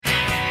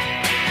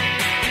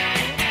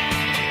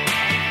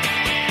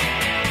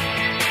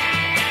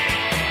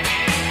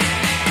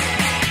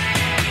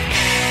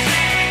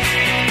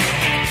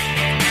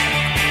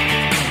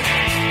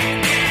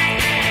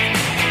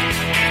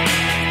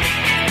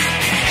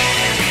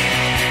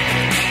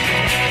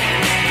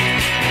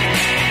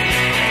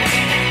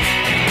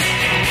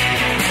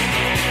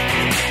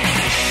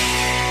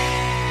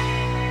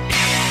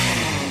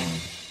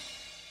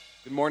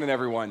Morning,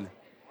 everyone.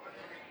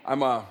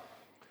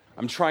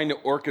 I'm trying to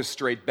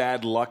orchestrate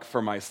bad luck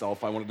for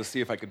myself. I wanted to see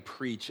if I could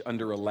preach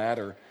under a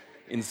ladder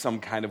in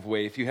some kind of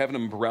way. If you have an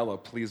umbrella,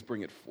 please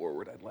bring it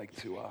forward. I'd like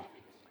to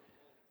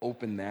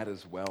open that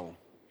as well.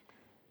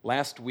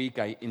 Last week,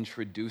 I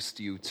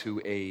introduced you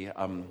to a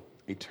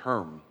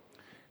term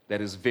that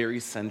is very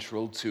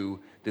central to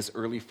this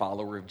early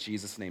follower of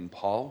Jesus named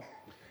Paul,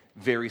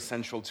 very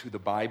central to the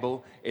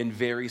Bible, and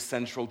very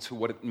central to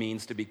what it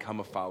means to become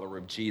a follower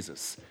of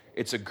Jesus.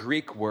 It's a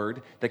Greek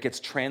word that gets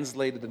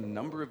translated in a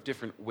number of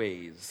different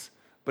ways,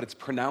 but it's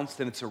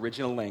pronounced in its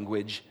original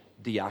language,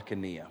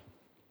 diakonia.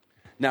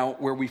 Now,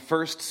 where we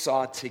first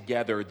saw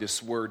together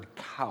this word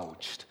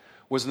couched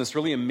was in this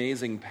really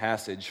amazing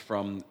passage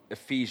from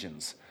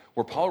Ephesians,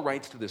 where Paul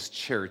writes to this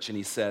church and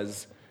he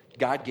says,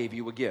 God gave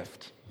you a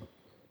gift.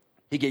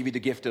 He gave you the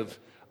gift of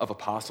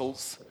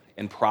apostles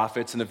and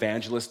prophets and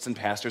evangelists and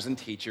pastors and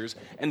teachers.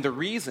 And the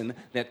reason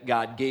that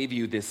God gave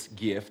you this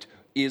gift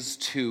is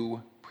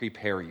to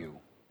prepare you,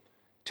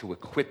 to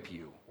equip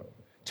you,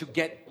 to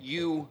get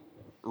you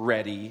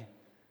ready,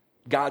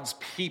 God's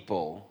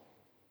people,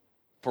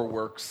 for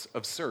works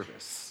of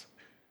service.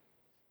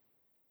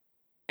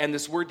 And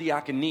this word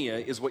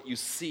diakonia is what you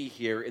see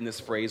here in this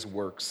phrase,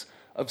 works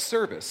of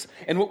service.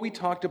 And what we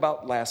talked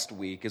about last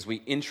week as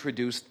we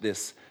introduced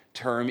this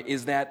term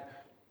is that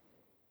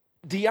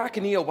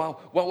diakonia,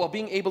 while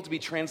being able to be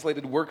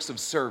translated works of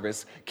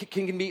service,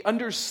 can be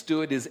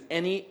understood as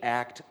any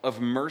act of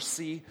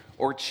mercy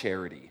or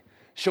charity,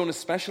 shown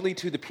especially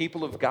to the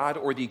people of God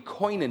or the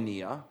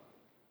koinonia,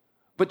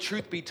 but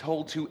truth be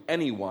told, to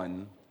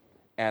anyone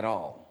at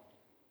all.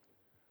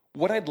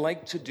 What I'd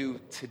like to do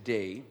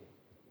today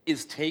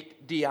is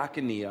take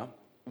diakonia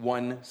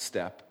one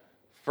step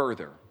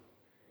further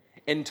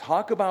and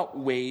talk about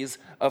ways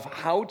of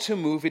how to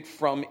move it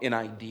from an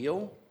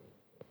ideal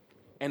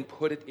and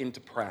put it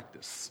into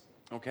practice,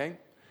 okay?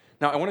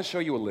 Now, I want to show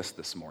you a list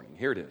this morning.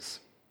 Here it is.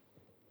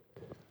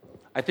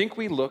 I think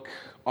we look,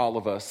 all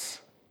of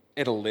us,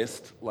 at a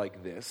list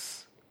like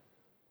this,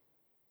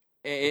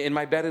 and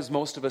my bet is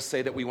most of us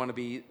say that we want to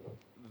be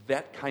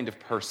that kind of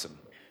person,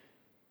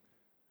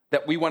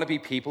 that we want to be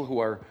people who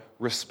are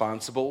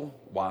responsible,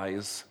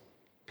 wise,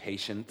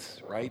 patient,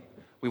 right?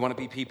 We want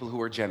to be people who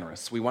are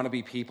generous. We want to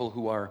be people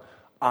who are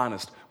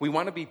honest. We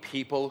want to be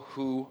people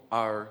who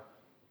are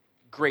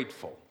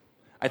grateful.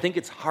 I think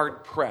it's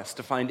hard-pressed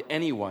to find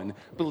anyone,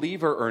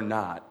 believer or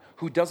not,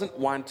 who doesn't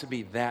want to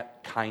be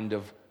that kind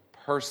of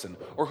person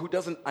or who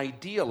doesn't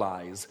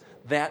idealize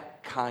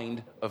that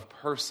kind of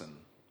person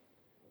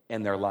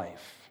in their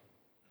life.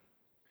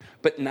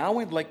 But now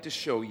I'd like to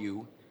show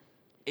you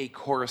a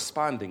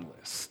corresponding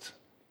list.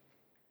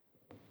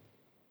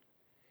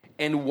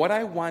 And what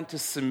I want to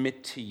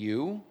submit to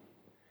you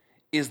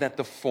is that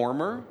the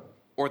former,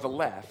 or the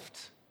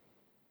left,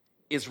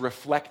 is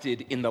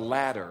reflected in the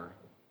latter,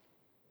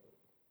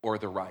 or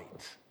the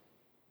right.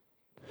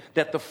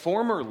 That the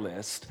former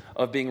list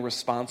of being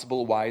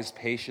responsible, wise,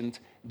 patient,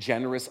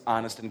 generous,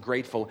 honest, and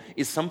grateful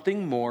is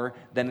something more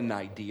than an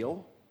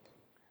ideal,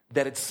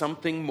 that it's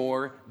something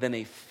more than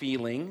a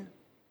feeling,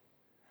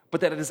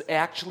 but that it is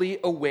actually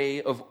a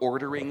way of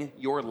ordering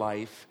your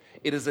life.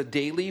 It is a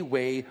daily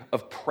way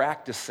of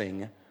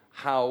practicing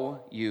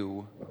how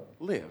you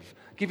live.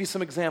 I'll give you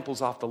some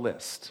examples off the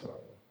list.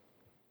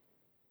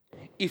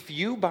 If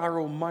you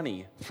borrow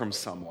money from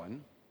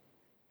someone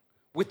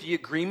with the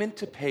agreement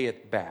to pay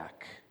it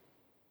back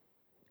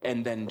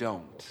and then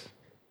don't,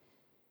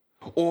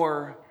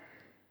 or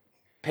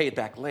pay it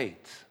back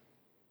late,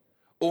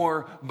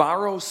 or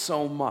borrow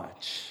so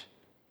much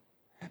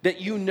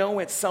that you know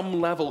at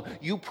some level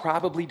you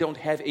probably don't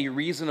have a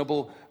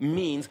reasonable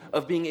means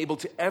of being able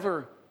to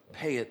ever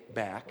pay it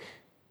back,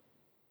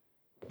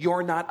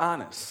 you're not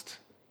honest.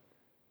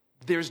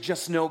 There's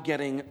just no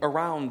getting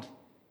around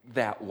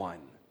that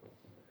one.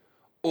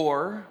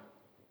 Or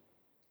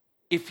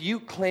if you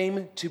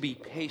claim to be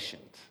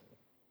patient,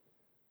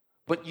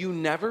 but you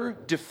never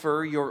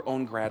defer your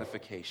own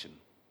gratification,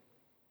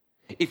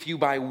 if you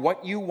buy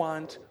what you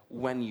want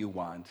when you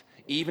want,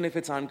 even if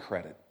it's on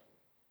credit,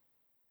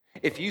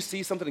 if you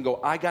see something and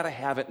go, I gotta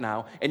have it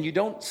now, and you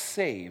don't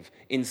save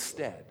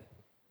instead,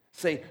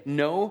 say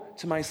no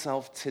to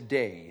myself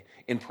today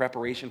in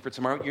preparation for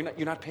tomorrow,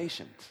 you're not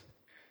patient.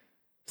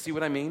 See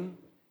what I mean?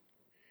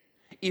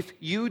 If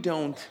you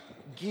don't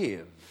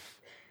give,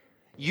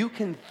 you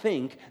can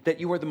think that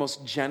you are the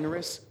most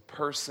generous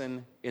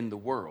person in the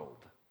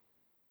world,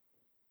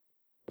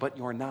 but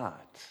you're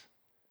not.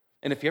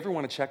 And if you ever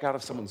want to check out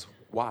if someone's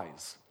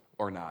wise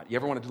or not, you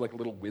ever want to do like a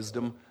little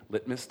wisdom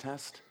litmus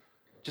test?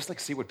 Just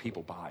like see what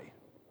people buy,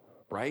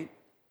 right?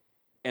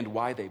 And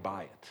why they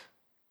buy it,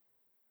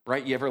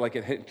 right? You ever like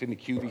hit in the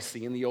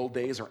QVC in the old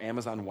days or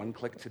Amazon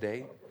one-click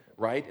today,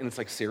 right? And it's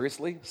like,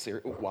 seriously?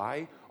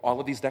 Why? All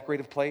of these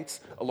decorative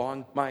plates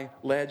along my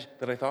ledge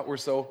that I thought were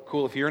so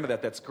cool. If you're into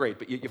that, that's great,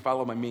 but you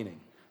follow my meaning,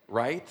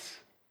 right?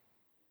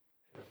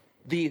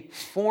 The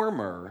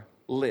former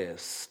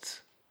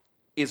list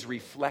is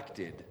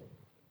reflected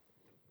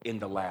in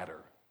the latter.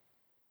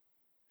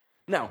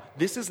 Now,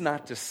 this is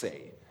not to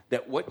say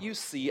that what you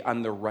see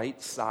on the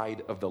right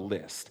side of the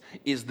list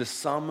is the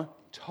sum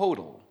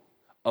total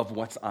of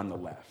what's on the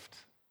left.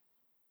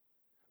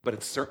 But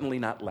it's certainly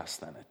not less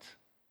than it.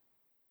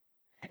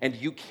 And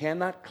you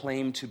cannot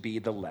claim to be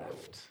the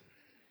left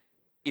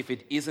if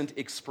it isn't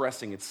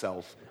expressing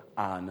itself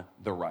on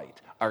the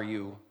right. Are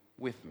you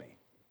with me?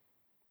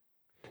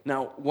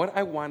 Now, what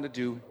I want to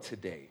do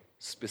today,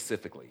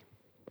 specifically,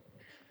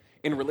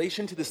 in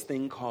relation to this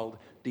thing called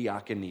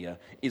diakonia,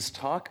 is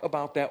talk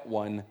about that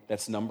one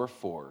that's number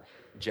 4,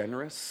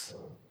 generous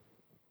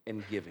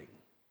and giving.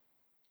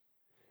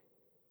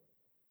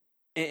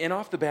 And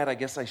off the bat, I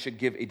guess I should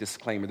give a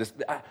disclaimer.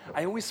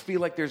 I always feel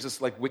like there's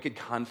this wicked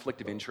conflict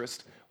of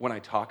interest when I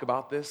talk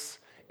about this.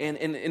 And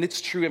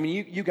it's true. I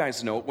mean, you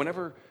guys know,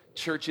 whenever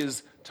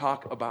churches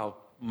talk about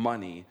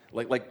money,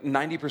 like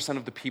 90%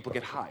 of the people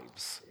get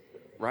hives,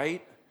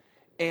 right?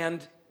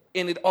 And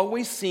it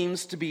always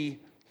seems to be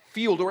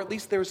fueled, or at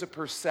least there's a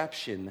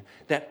perception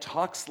that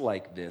talks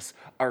like this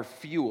are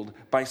fueled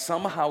by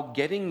somehow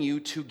getting you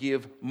to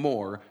give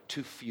more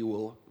to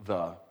fuel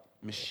the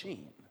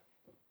machine.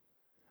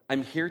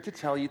 I'm here to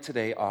tell you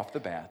today off the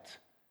bat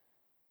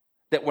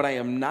that what I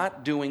am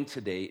not doing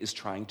today is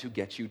trying to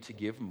get you to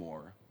give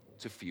more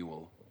to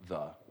fuel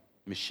the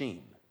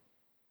machine.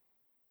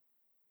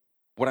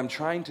 What I'm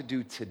trying to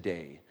do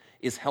today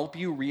is help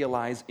you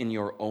realize in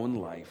your own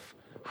life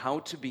how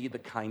to be the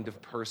kind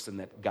of person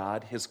that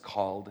God has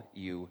called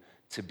you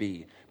to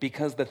be.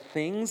 Because the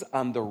things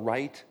on the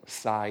right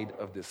side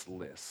of this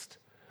list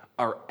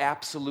are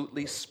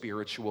absolutely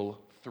spiritual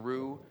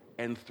through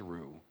and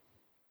through,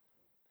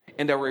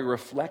 and are a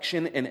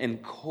reflection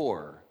and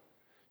core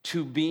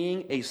to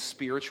being a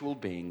spiritual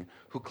being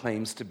who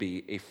claims to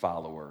be a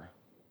follower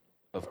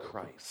of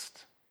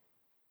Christ.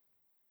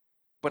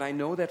 But I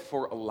know that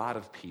for a lot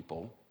of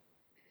people,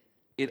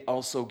 it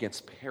also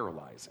gets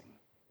paralyzing.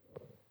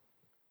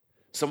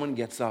 Someone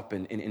gets up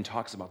and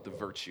talks about the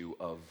virtue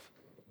of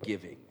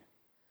giving.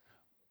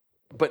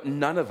 But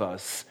none of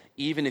us,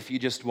 even if you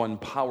just won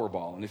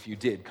Powerball, and if you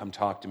did, come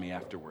talk to me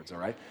afterwards, all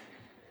right?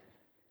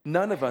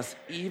 None of us,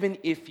 even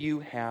if you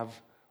have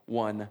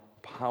won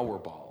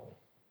Powerball,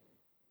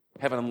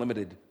 have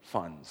unlimited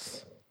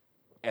funds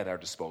at our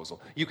disposal.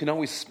 You can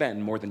always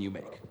spend more than you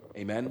make.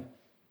 Amen?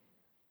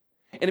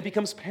 And it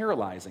becomes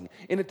paralyzing,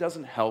 and it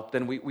doesn't help.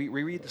 Then we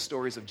read the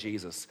stories of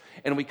Jesus,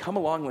 and we come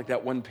along like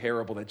that one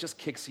parable that just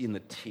kicks you in the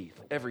teeth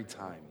every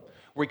time,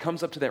 where he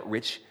comes up to that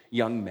rich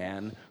young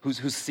man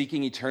who's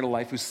seeking eternal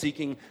life, who's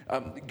seeking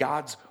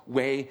God's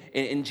way,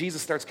 and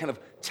Jesus starts kind of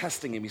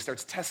testing him. He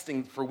starts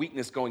testing for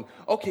weakness, going,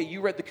 okay,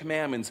 you read the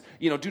commandments,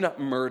 do not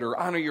murder,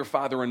 honor your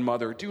father and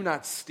mother, do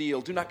not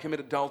steal, do not commit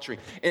adultery.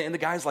 And the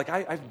guy's like,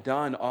 I've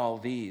done all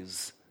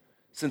these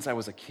since I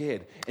was a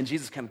kid. And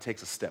Jesus kind of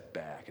takes a step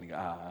back, and he goes,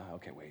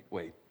 okay,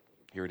 wait,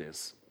 here it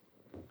is.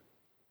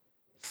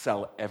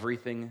 Sell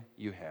everything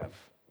you have.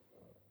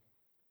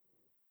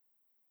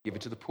 Give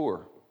it to the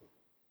poor.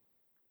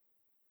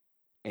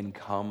 And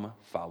come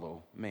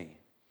follow me.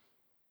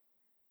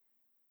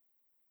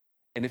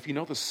 And if you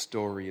know the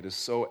story, it is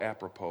so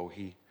apropos.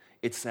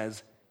 It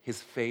says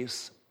his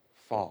face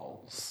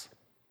falls,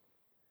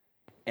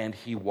 and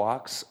he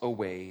walks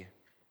away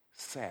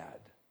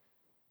sad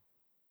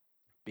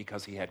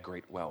because he had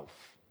great wealth.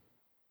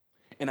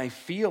 And I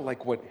feel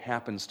like what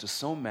happens to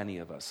so many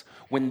of us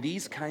when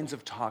these kinds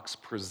of talks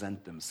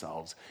present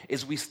themselves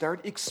is we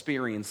start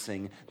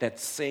experiencing that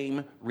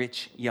same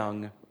rich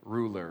young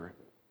ruler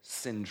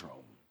syndrome.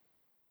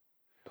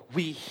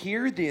 We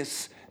hear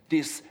this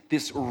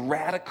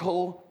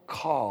radical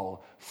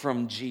call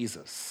from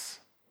Jesus,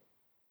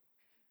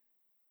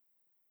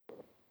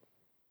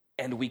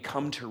 and we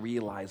come to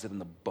realize it in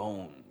the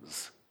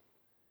bones,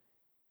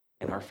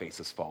 and our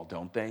faces fall,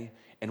 don't they?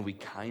 And we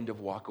kind of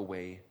walk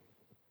away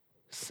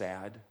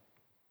sad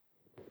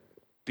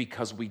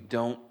because we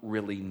don't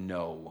really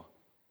know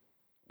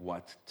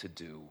what to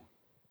do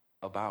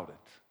about it.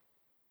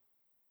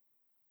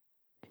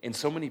 And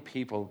so many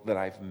people that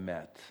I've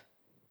met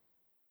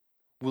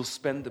will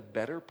spend the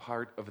better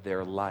part of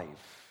their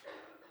life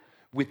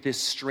with this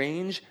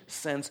strange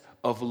sense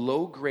of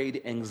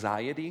low-grade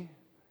anxiety,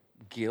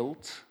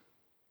 guilt,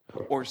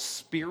 or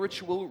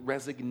spiritual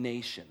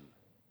resignation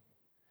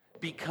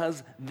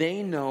because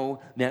they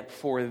know that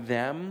for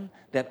them,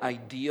 that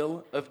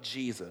ideal of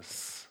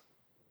Jesus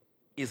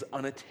is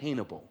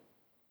unattainable.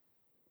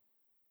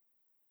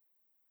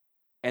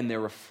 And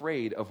they're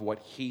afraid of what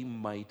he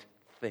might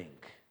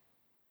think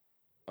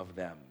of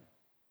them.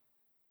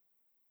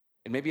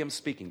 And maybe I'm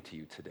speaking to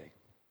you today.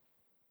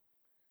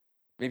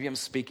 Maybe I'm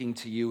speaking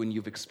to you and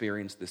you've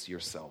experienced this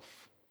yourself.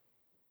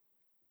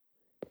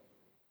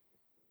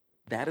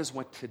 That is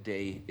what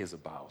today is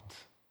about.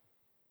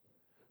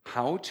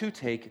 How to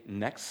take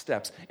next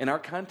steps, in our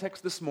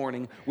context this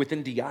morning,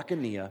 within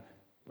diakonia,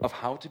 of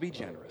how to be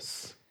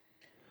generous.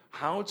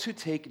 How to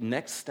take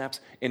next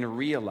steps in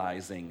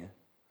realizing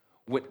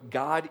what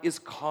God is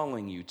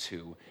calling you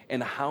to,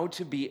 and how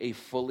to be a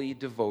fully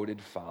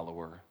devoted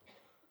follower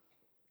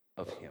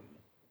of him.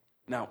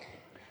 Now,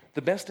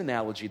 the best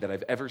analogy that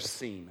I've ever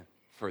seen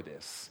for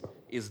this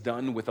is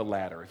done with a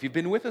ladder. If you've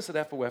been with us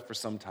at FOF for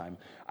some time,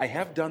 I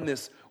have done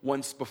this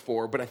once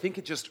before, but I think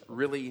it just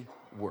really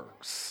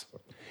works.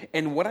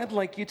 And what I'd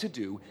like you to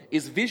do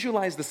is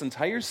visualize this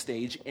entire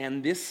stage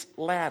and this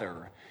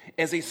ladder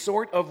as a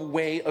sort of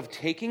way of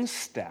taking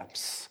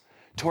steps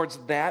towards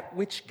that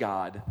which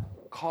God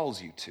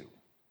calls you to.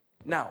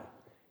 Now,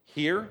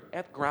 here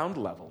at ground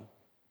level,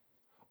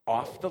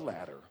 off the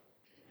ladder,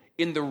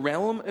 in the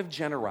realm of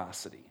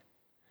generosity,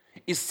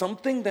 is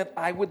something that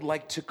I would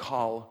like to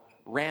call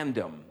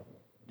random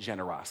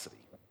generosity.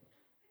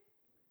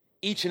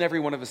 Each and every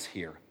one of us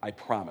here, I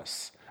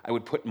promise, I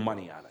would put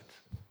money on it,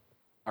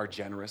 are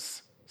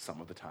generous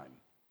some of the time.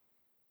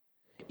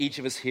 Each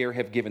of us here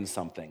have given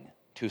something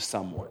to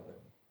someone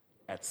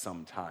at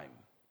some time.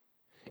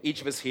 Each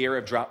of us here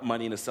have dropped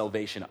money in a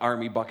Salvation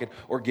Army bucket,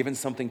 or given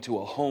something to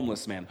a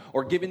homeless man,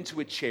 or given to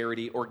a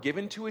charity, or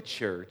given to a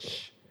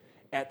church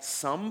at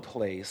some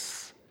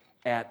place,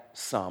 at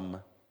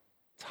some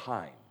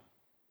time.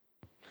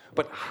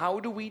 But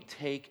how do we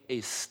take a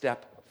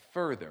step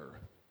further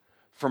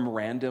from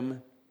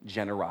random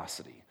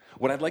generosity?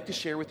 What I'd like to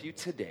share with you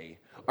today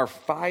are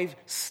 5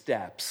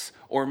 steps,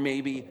 or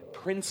maybe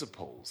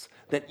principles,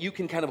 that you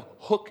can kind of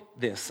hook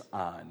this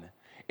on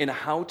in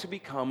how to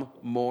become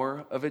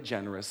more of a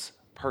generous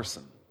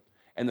person.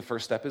 And the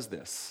first step is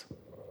this,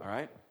 all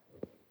right?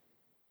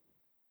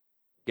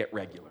 Get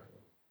regular.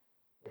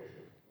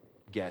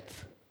 Get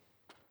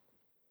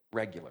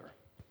regular.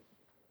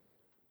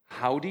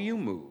 How do you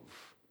move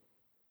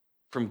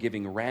from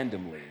giving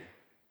randomly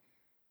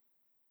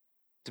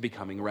to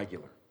becoming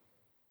regular?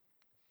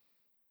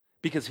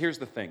 Because here's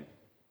the thing.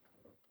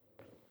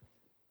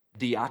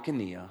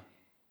 Diakonia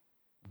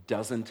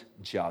doesn't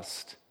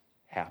just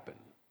happen.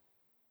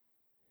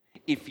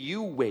 If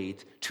you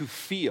wait to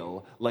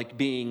feel like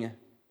being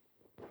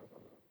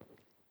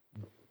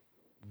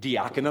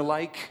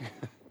diakonia-like,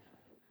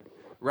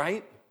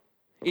 right?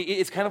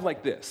 It's kind of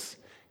like this.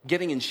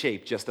 Getting in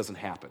shape just doesn't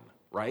happen,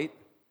 right?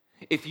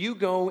 If you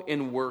go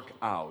and work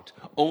out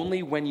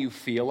only when you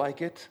feel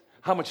like it,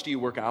 how much do you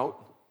work out?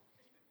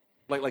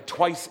 Like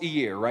twice a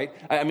year, right?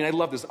 I mean, I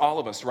love this, all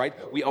of us, right?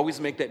 We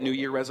always make that New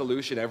Year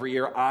resolution every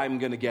year. I'm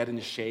going to get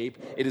in shape.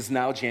 It is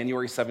now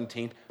January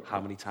 17th. How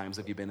many times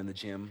have you been in the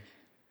gym?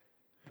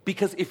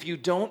 Because if you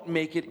don't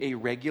make it a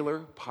regular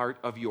part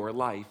of your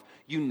life,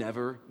 you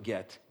never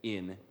get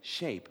in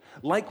shape.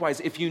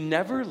 Likewise, if you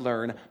never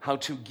learn how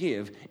to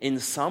give in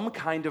some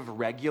kind of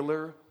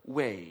regular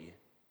way,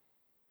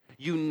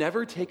 you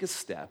never take a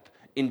step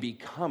in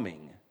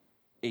becoming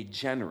a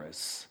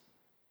generous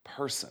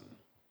person.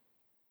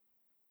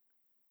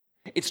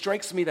 It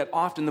strikes me that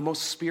often the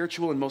most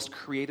spiritual and most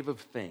creative of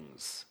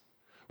things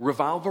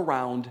revolve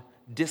around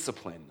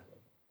discipline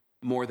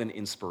more than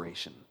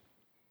inspiration.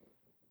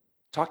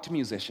 Talk to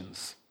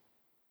musicians.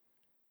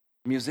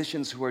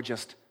 Musicians who are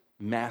just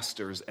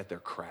masters at their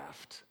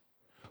craft,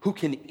 who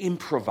can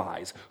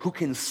improvise, who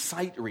can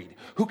sight read,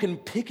 who can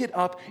pick it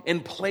up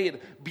and play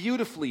it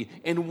beautifully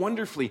and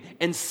wonderfully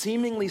and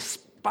seemingly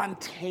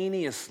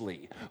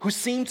spontaneously, who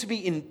seem to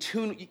be in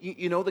tune.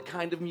 You know the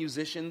kind of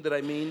musician that I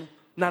mean?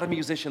 Not a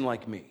musician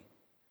like me,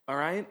 all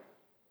right?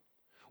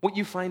 What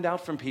you find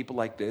out from people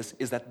like this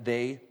is that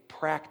they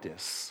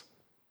practice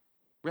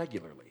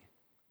regularly.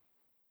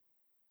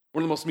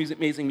 One of the most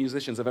amazing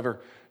musicians I've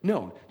ever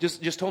known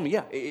just told me,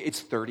 yeah,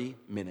 it's 30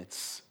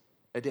 minutes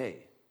a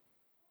day.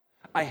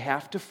 I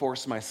have to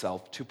force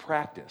myself to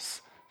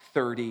practice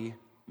 30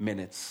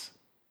 minutes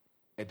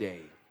a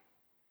day.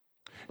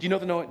 Do you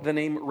know the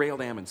name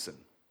Roald Amundsen?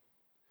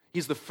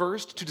 He's the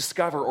first to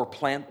discover or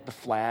plant the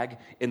flag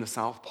in the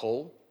South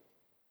Pole.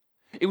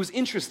 It was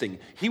interesting.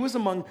 He was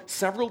among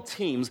several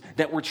teams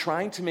that were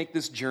trying to make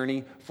this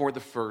journey for the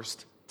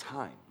first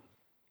time.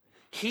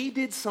 He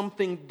did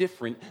something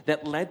different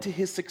that led to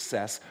his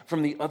success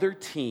from the other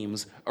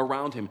teams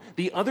around him.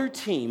 The other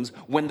teams,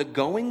 when the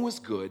going was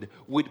good,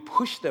 would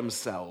push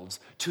themselves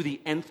to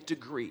the nth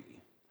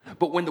degree.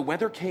 But when the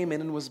weather came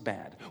in and was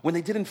bad, when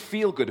they didn't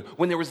feel good,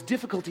 when there was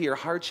difficulty or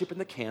hardship in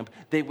the camp,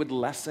 they would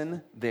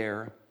lessen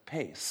their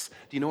pace.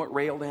 Do you know what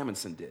Roald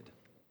Amundsen did?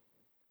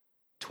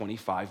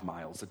 25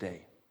 miles a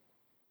day.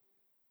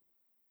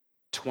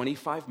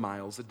 25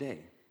 miles a day.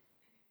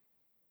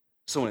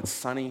 So when it's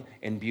sunny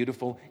and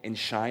beautiful and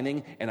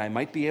shining, and I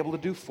might be able to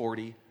do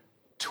 40,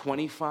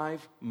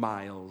 25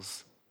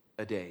 miles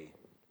a day.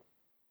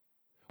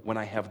 When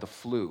I have the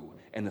flu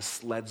and the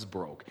sleds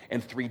broke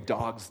and 3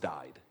 dogs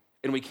died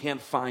and we can't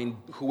find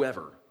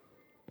whoever,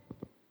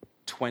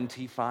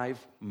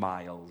 25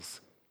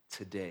 miles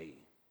today.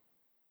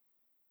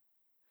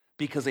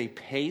 Because a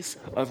pace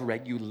of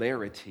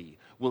regularity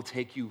will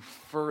take you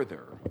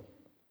further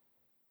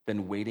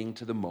than waiting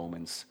to the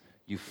moments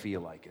you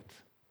feel like it.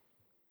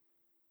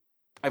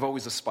 I've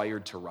always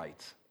aspired to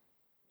write.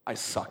 I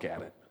suck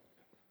at it.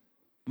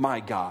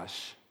 My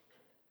gosh.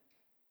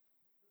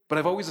 But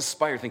I've always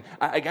aspired to think,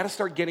 I got to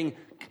start getting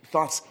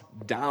thoughts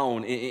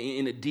down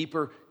in a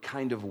deeper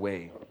kind of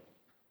way.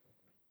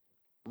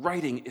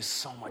 Writing is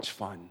so much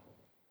fun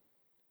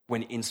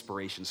when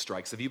inspiration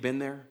strikes. Have you been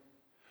there?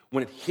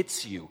 when it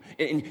hits you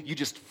and you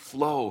just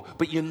flow.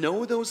 But you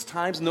know those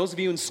times, and those of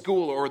you in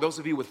school or those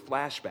of you with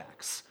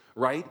flashbacks,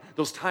 right?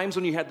 Those times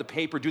when you had the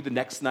paper due the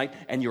next night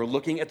and you're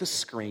looking at the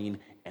screen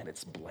and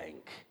it's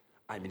blank.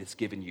 I mean, it's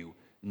given you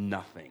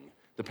nothing.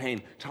 The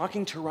pain.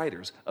 Talking to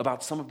writers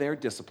about some of their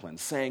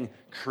disciplines, saying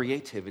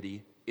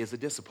creativity is a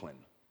discipline.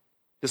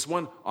 This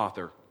one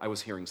author I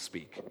was hearing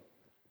speak,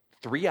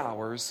 3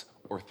 hours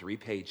or 3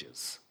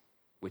 pages,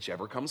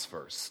 whichever comes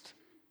first,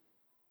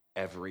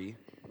 every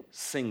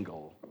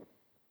single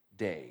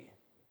day.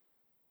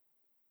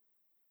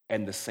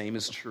 And the same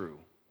is true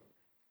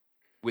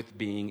with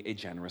being a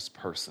generous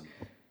person.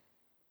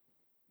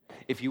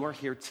 If you are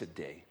here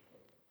today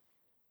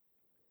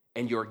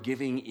and your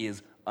giving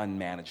is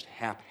unmanaged,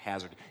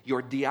 haphazard,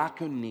 your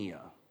diakonia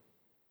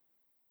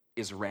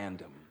is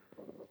random,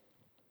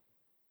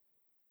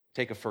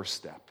 take a first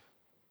step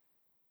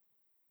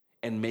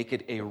and make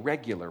it a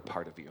regular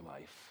part of your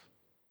life,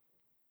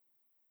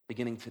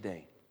 beginning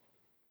today.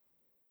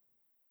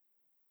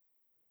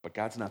 But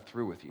God's not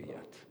through with you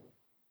yet.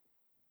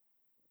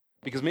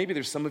 Because maybe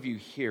there's some of you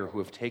here who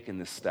have taken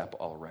this step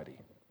already.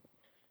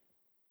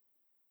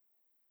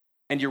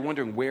 And you're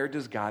wondering, where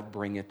does God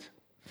bring it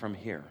from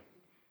here?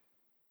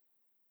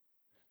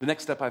 The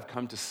next step I've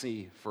come to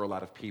see for a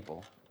lot of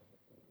people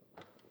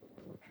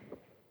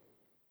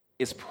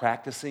is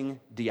practicing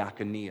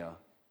diakonia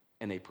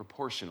in a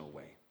proportional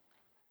way.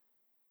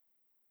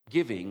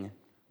 Giving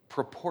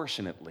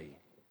proportionately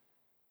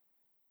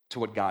to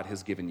what God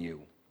has given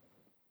you.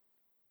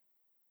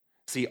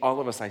 See, all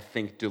of us, I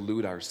think,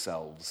 delude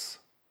ourselves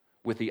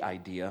with the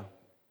idea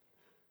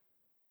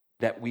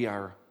that we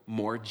are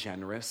more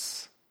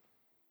generous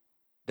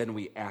than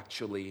we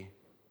actually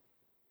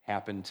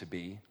happen to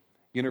be.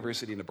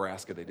 University of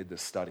Nebraska, they did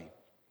this study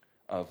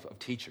of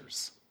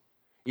teachers.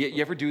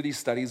 You ever do these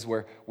studies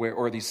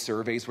or these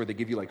surveys where they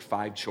give you like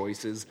 5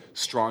 choices,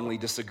 strongly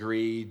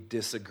disagree,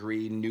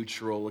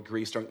 neutral,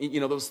 agree, strong,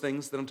 you know those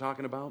things that I'm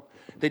talking about?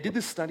 They did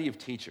this study of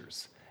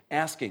teachers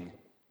asking,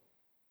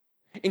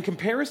 in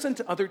comparison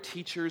to other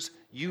teachers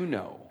you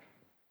know,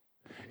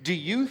 do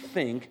you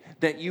think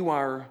that you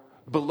are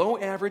below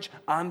average,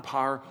 on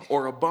par,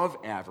 or above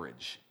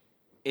average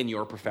in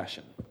your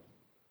profession?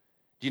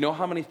 Do you know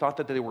how many thought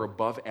that they were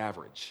above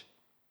average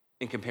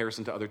in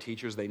comparison to other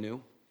teachers they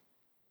knew?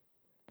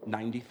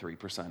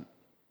 93%.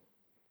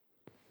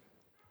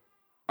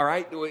 All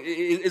right,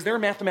 is there a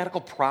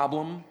mathematical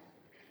problem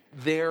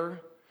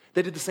there?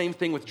 They did the same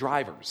thing with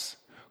drivers.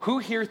 Who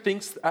here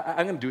thinks,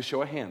 I'm going to do a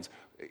show of hands.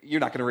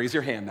 You're not going to raise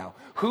your hand now.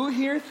 Who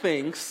here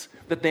thinks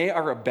that they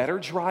are a better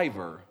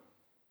driver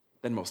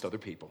than most other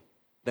people,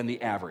 than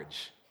the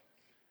average?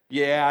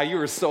 Yeah, you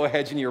were so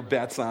hedging your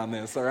bets on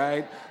this, all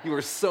right? You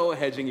were so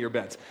hedging your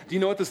bets. Do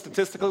you know what the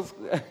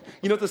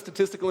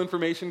statistical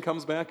information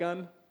comes back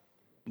on?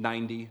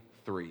 93%.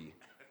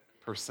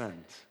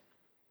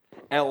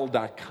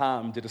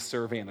 Elle.com did a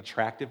survey on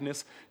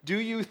attractiveness. Do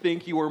you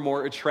think you are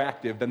more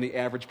attractive than the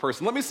average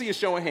person? Let me see a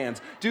show of hands.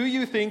 Do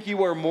you think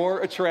you are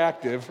more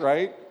attractive,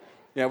 right?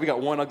 Yeah, we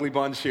got one ugly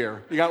bunch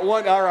here. You got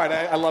one? All right,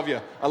 I love you.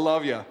 I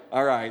love you.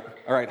 All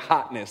right,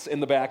 hotness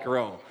in the back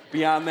row.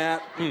 Beyond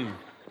that,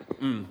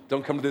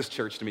 don't come to this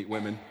church to meet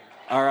women.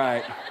 All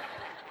right.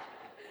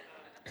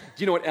 Do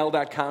you know what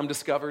Elle.com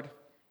discovered?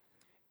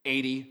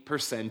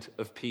 80%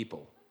 of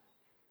people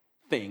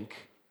think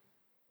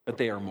that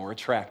they are more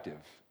attractive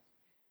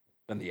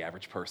than the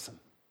average person.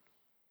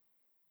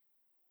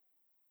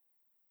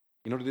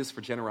 You know what it is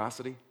for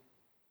generosity?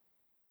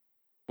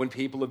 When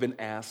people have been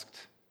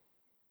asked,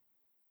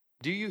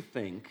 do you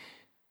think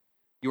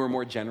you are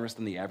more generous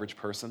than the average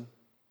person?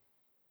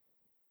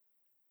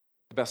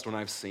 The best one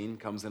I've seen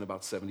comes in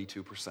about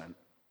 72%.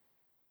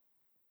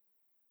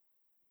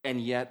 And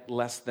yet,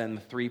 less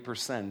than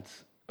 3%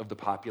 of the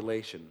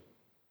population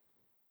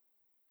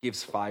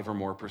gives 5 or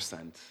more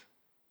percent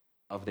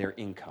of their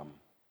income.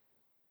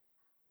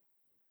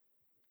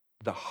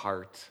 The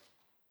heart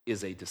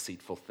is a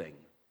deceitful thing.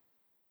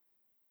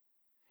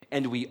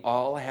 And we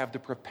all have the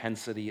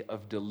propensity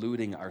of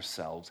deluding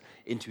ourselves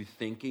into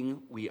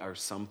thinking we are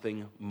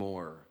something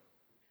more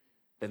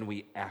than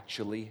we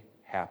actually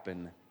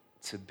happen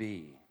to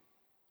be.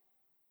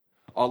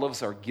 All of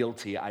us are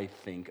guilty, I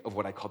think, of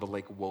what I call the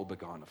Lake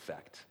Wobegon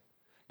effect.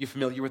 You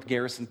familiar with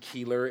Garrison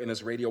Keillor and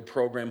his radio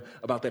program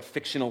about that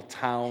fictional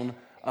town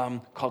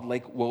called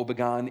Lake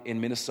Wobegon in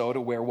Minnesota,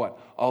 where what?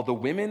 All the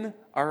women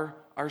are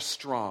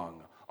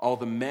strong, all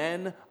the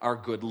men are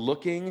good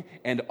looking,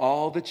 and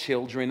all the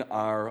children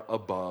are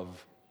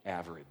above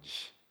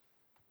average.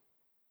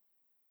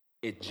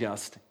 It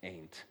just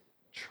ain't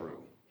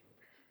true.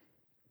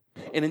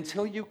 And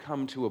until you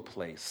come to a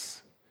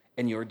place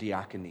in your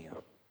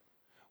diakonia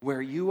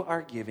where you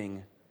are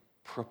giving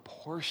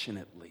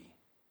proportionately,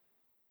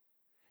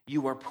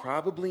 you are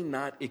probably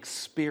not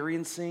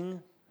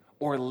experiencing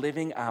or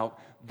living out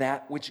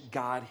that which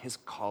God has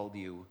called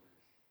you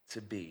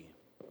to be.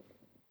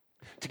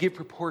 To give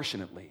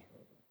proportionately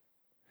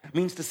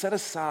means to set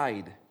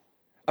aside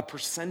a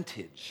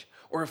percentage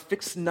or a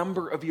fixed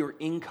number of your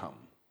income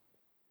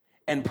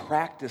and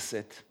practice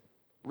it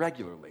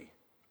regularly.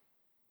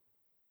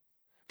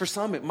 For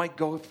some, it might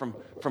go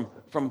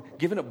from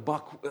giving a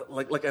buck,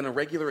 like on a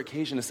regular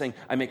occasion, to saying,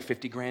 I make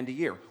 50 grand a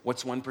year.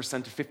 What's 1%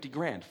 of 50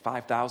 grand?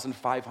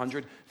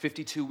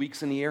 5,552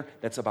 weeks in a year.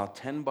 That's about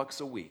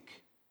 $10 a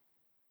week.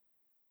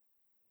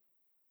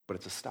 But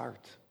it's a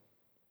start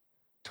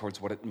towards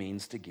what it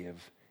means to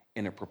give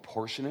in a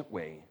proportionate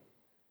way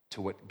to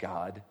what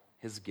God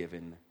has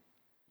given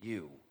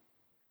you.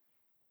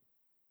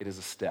 It is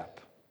a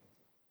step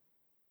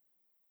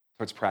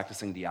towards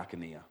practicing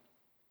diakonia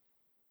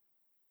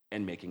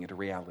and making it a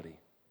reality.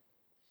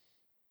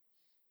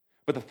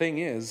 But the thing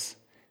is,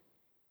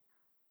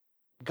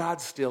 God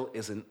still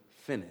isn't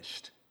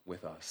finished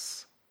with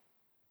us.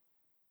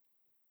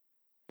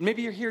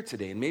 Maybe you're here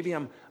today, and maybe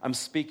I'm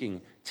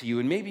speaking to you,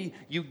 and maybe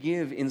you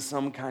give in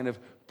some kind of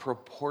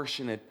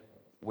proportionate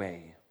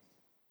way.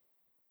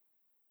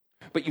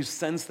 But you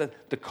sense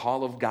that the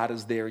call of God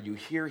is there. You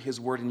hear his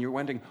word, and you're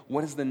wondering,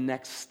 what is the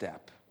next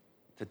step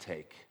to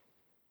take?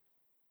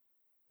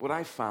 What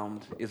I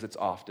found is it's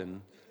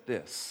often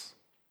this: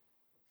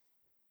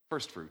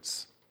 first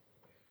fruits.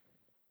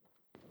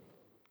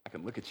 I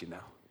can look at you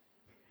now.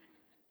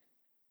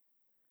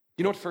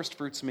 You know what first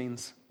fruits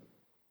means?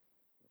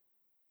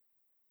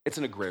 It's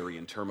an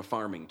agrarian term, a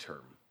farming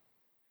term.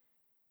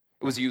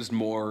 It was used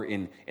more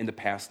in the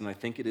past than I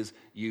think it is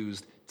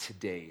used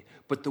today.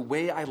 But the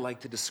way I like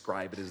to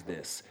describe it is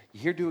this. You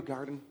here do a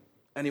garden?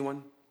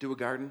 Anyone do a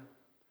garden?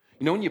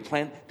 You know when you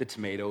plant the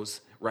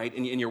tomatoes, right?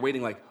 And you're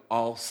waiting like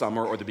all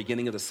summer or the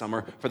beginning of the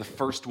summer for the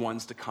first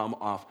ones to come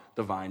off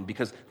the vine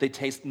because they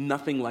taste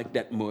nothing like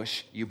that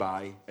mush you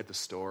buy at the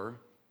store.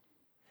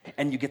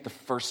 And you get the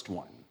first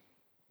one.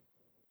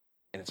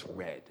 And it's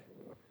red.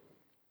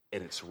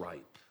 And it's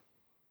ripe.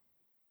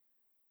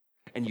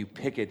 And you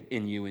pick it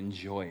and you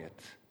enjoy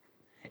it.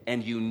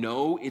 And you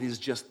know it is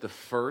just the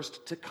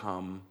first to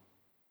come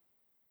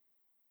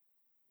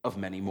of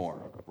many more,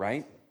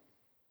 right?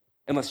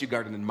 Unless you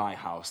garden in my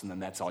house, and then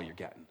that's all you're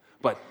getting.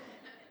 But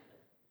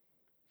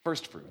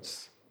first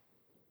fruits.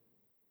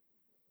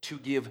 To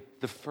give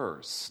the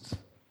first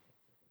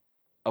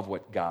of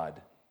what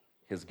God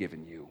has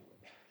given you.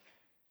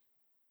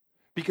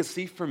 Because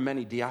see, for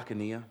many,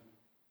 diakonia,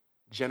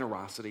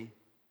 generosity,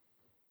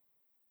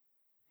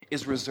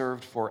 is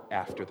reserved for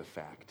after the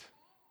fact.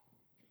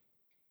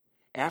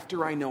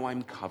 After I know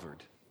I'm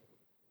covered.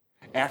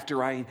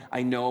 After I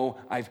know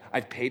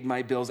I've paid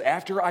my bills.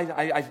 After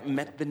I've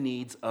met the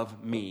needs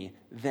of me,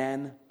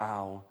 then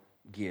I'll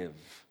give.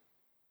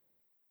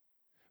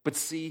 But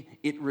see,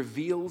 it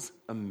reveals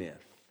a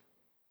myth.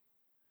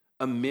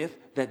 A myth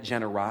that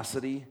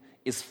generosity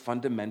is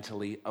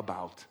fundamentally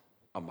about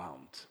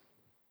amount.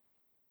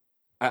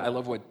 I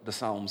love what the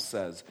Psalms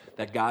says,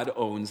 that God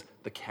owns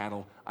the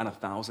cattle on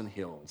 1,000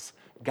 hills.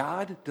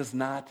 God does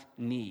not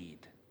need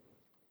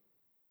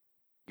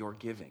your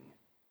giving.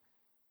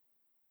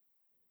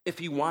 If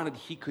he wanted,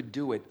 he could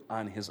do it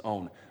on his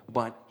own,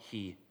 but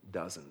he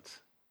doesn't.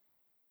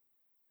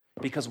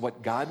 Because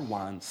what God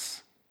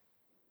wants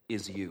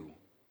is you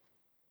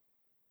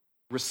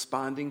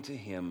responding to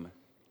him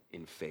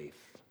in faith.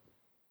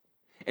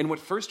 And what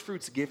first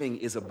fruits giving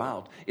is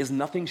about is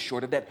nothing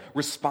short of that,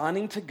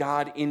 responding to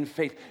God in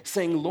faith,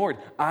 saying, Lord,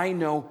 I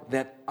know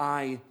that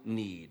I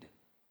need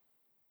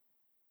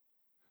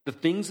the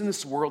things in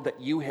this world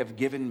that you have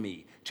given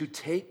me to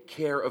take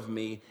care of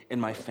me and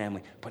my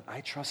family, but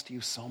I trust you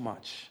so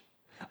much.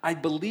 I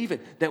believe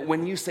it, that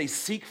when you say,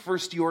 seek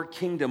first your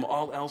kingdom,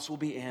 all else will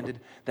be added,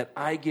 that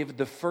I give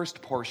the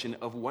first portion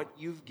of what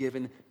you've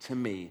given to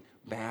me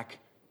back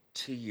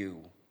to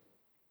you.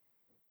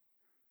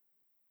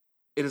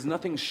 It is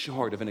nothing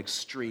short of an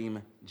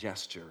extreme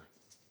gesture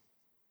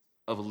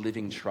of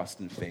living trust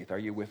and faith. Are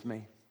you with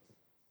me?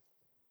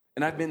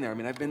 And I've been there.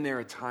 I've been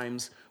there at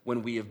times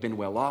when we have been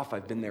well off.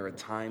 I've been there at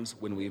times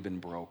when we've been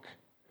broke.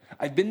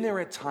 I've been there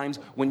at times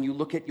when you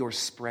look at your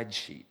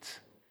spreadsheet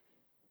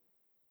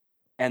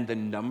and the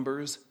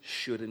numbers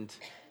shouldn't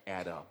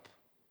add up.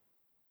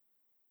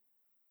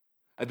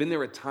 I've been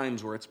there at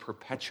times where it's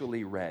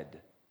perpetually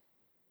red.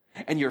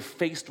 And you're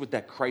faced with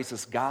that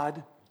crisis.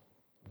 God,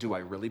 do I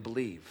really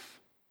believe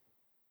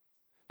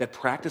that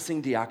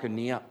practicing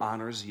diakonia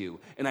honors you,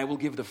 and I will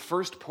give the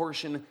first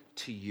portion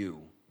to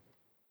you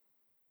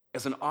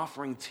as an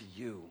offering to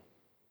you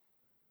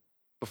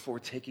before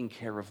taking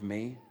care of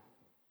me?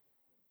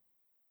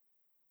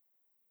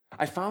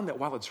 I found that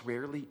while it's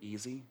rarely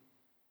easy,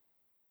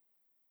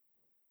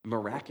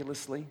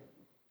 miraculously,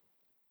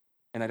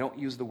 and I don't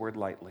use the word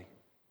lightly,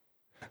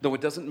 though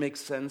it doesn't make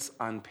sense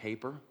on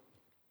paper,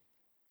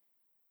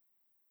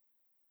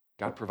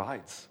 God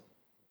provides.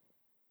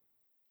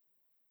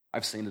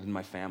 I've seen it in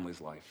my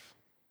family's life.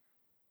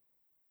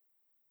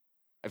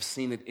 I've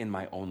seen it in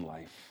my own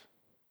life.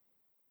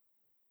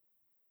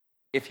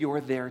 If you're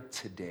there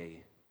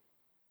today,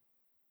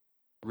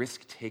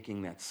 risk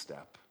taking that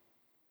step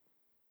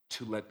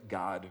to let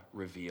God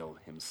reveal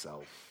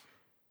himself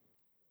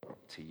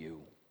to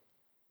you.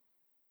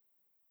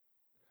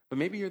 But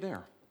maybe you're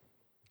there.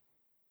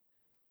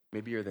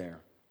 Maybe you're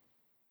there.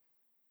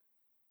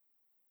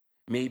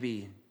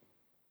 Maybe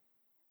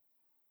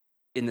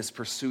In this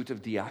pursuit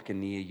of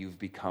diakonia, you've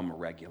become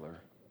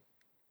regular,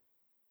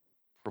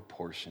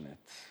 proportionate,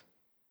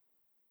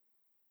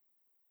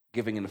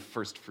 giving in a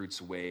first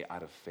fruits way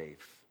out of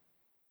faith.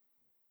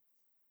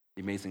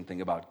 The amazing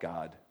thing about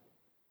God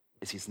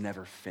is he's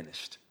never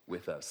finished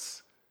with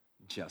us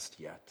just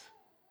yet.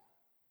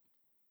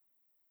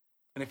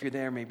 And if you're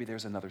there, maybe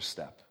there's another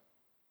step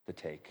to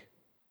take.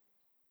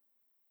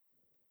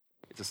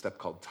 It's a step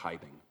called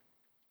tithing.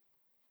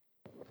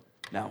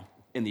 Now,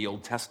 in the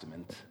Old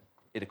Testament,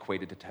 it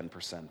equated to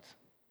 10%.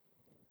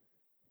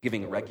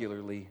 Giving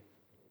regularly,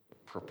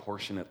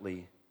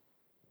 proportionately,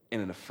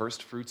 and in a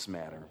first fruits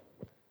manner,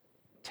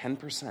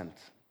 10%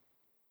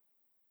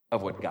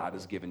 of what God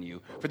has given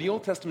you. For the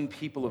Old Testament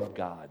people of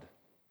God,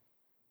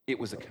 it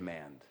was a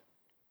command.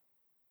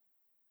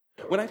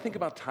 When I think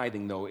about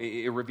tithing, though,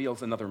 it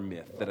reveals another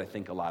myth that I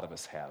think a lot of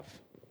us have.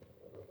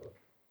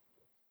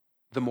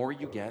 The more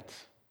you get,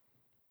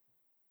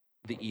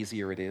 the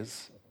easier it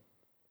is.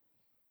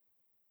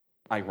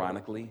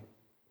 Ironically,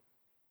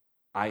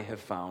 I have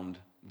found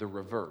the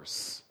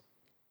reverse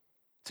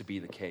to be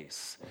the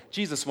case.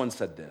 Jesus once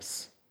said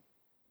this: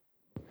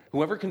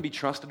 "Whoever can be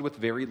trusted with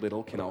very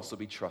little can also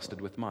be trusted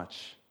with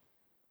much.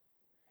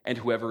 And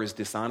whoever is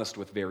dishonest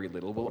with very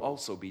little will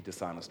also be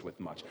dishonest with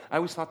much." I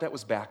always thought that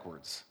was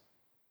backwards.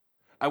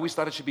 I always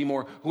thought it should be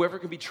more, whoever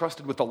can be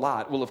trusted with a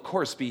lot will, of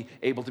course, be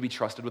able to be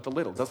trusted with a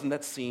little. Doesn't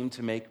that seem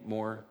to make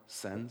more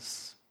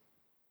sense?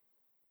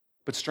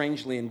 But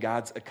strangely, in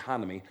God's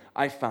economy,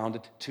 I found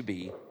it to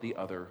be the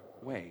other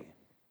way.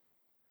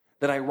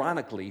 That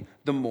ironically,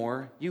 the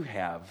more you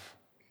have,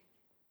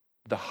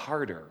 the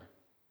harder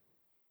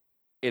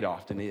it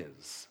often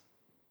is.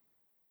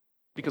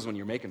 Because when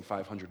you're making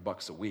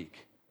 $500 a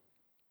week,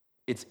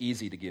 it's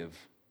easy to give,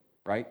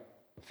 right?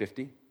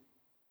 50.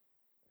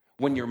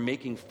 When you're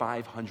making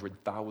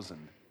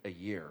 500,000 a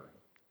year,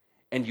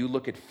 and you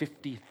look at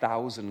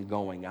 50,000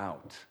 going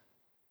out,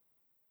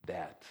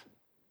 that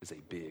is a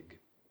big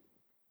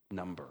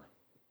number.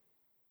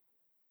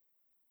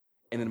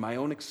 And in my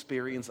own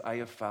experience, I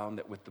have found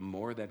that with the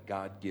more that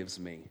God gives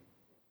me,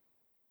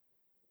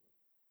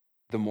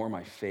 the more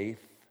my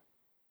faith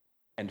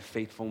and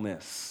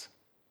faithfulness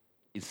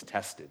is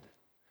tested.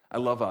 I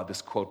love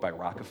this quote by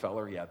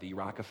Rockefeller. Yeah, the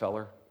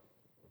Rockefeller.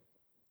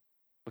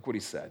 Look what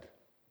he said.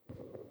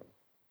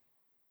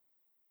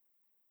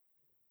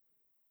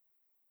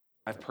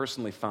 I've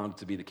personally found it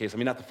to be the case. I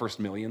mean, not the first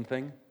million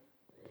thing,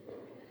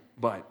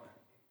 but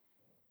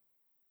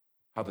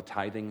how the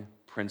tithing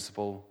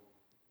principle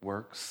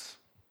works.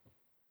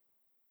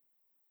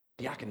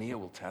 Diakonia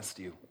will test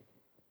you.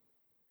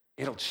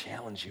 It'll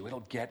challenge you.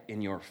 It'll get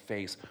in your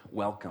face.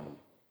 Welcome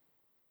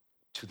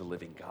to the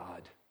living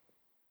God.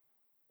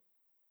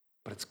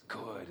 But it's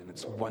good and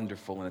it's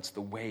wonderful and it's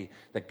the way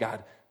that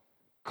God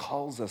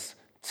calls us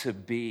to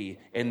be.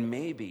 And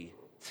maybe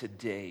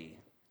today,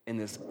 in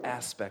this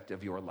aspect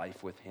of your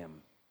life with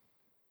him,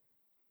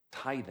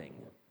 tithing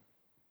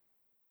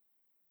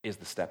is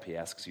the step he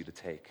asks you to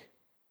take.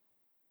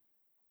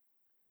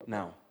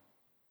 Now,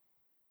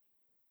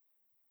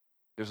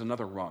 there's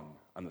another rung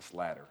on this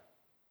ladder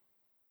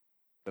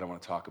that I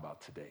want to talk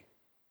about today.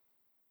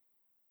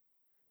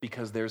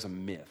 Because there's a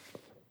myth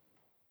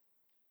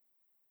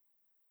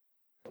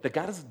that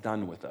God is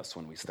done with us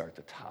when we start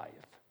to tithe.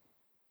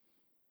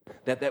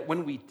 That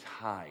when we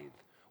tithe,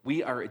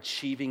 we are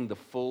achieving the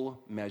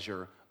full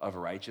measure of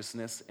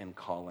righteousness and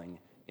calling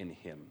in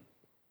him.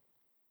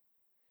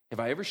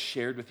 Have I ever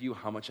shared with you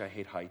how much I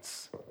hate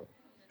heights?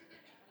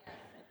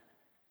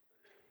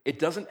 It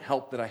doesn't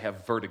help that I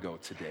have vertigo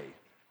today.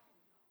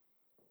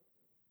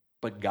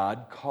 But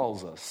God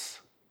calls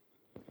us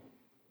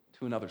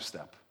to another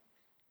step.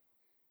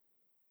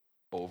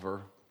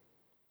 Over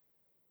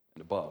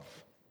and above.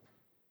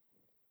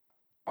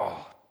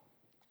 Oh,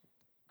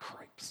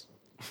 cripes.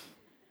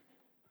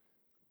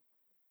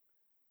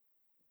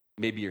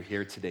 Maybe you're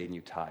here today and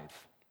you tithe.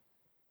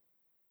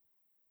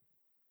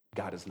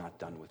 God is not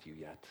done with you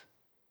yet.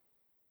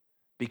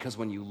 Because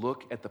when you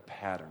look at the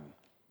pattern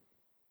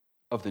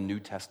of the New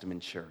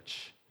Testament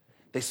church,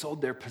 they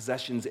sold their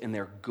possessions and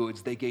their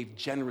goods. They gave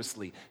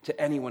generously to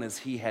anyone as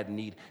he had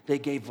need. They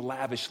gave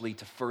lavishly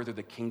to further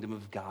the kingdom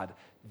of God.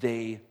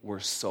 They were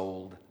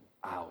sold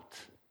out.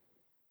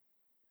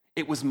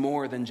 It was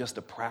more than just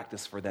a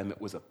practice for them. It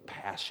was a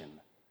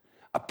passion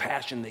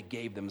they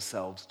gave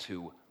themselves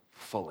to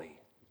fully.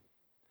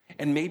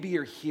 And maybe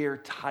you're here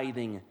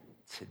tithing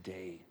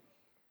today.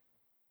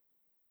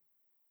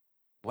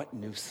 What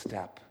new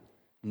step,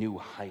 new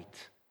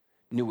height,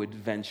 new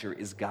adventure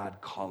is God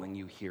calling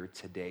you here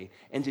today?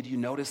 And did you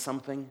notice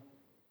something?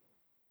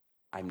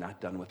 I'm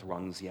not done with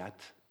rungs yet.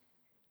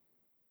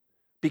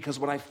 Because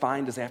what I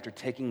find is after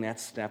taking that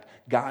step,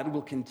 God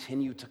will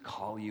continue to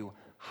call you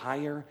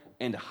higher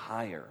and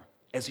higher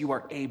as you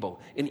are able,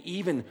 and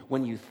even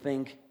when you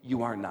think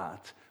you are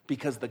not.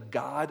 Because the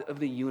God of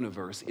the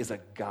universe is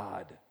a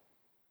God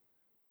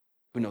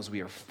who knows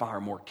we are far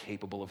more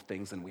capable of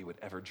things than we would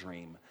ever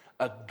dream.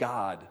 A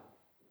God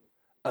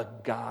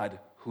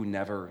who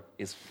never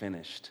is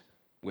finished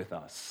with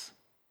us.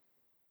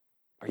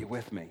 Are you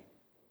with me?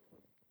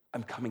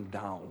 I'm coming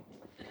down.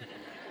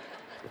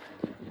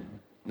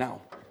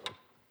 Now,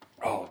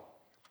 I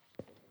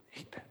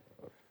hate that.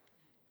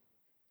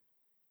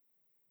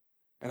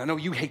 And I know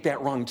you hate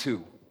that rung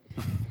too.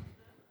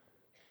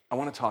 I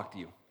want to talk to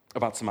you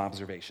about some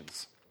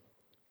observations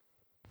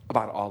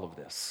about all of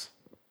this.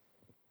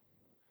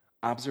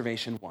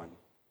 Observation 1.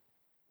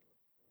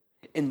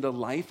 In the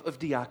life of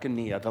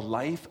diakonia, the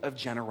life of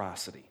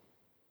generosity,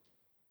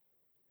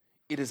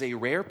 it is a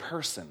rare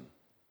person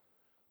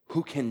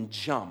who can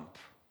jump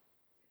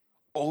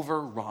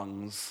over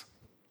rungs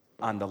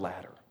on the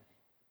ladder.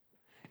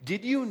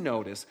 Did you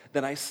notice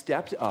that I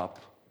stepped up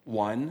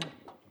one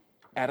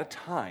at a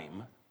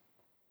time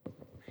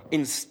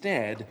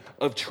instead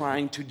of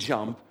trying to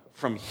jump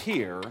from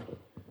here,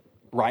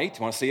 right?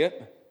 Want to see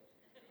it?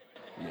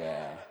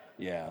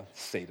 Yeah,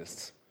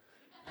 sadists.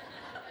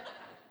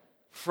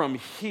 From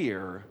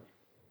here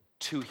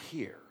to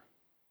here.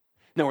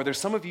 Now, are there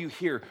some of you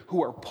here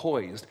who are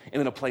poised and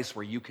in a place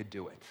where you could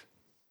do it?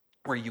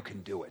 Where you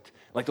can do it.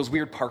 Like those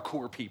weird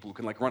parkour people who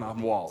can like run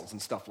on walls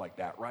and stuff like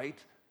that, right?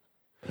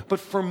 But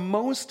for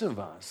most of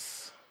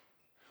us,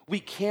 we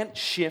can't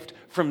shift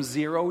from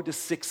 0 to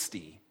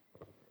 60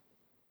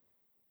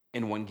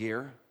 in one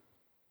gear.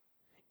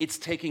 It's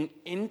taking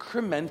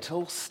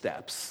incremental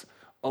steps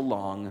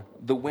along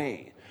the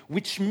way,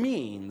 which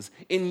means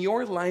in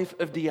your life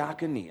of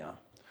diakonia,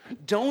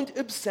 don't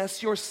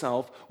obsess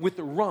yourself with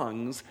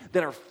rungs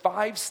that are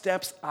 5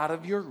 steps out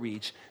of your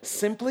reach.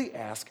 Simply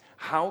ask,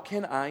 how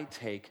can I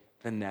take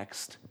the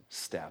next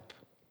step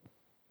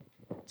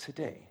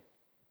today?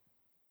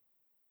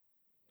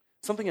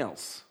 Something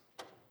else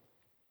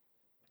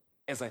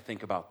as I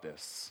think about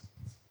this.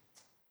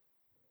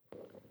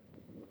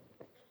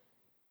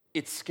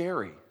 It's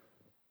scary.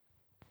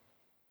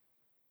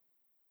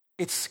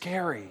 It's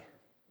scary.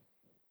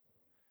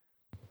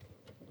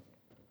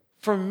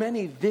 For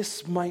many,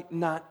 this might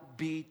not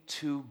be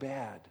too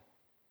bad.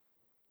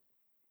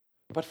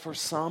 But for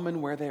some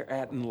and where they're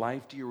at in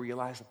life, do you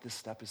realize that this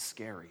step is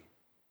scary?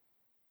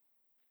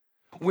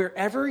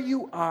 Wherever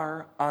you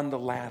are on the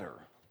ladder,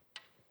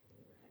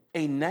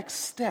 a next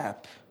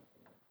step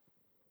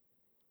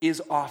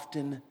is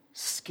often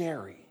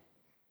scary.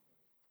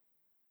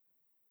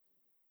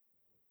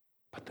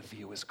 But the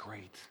view is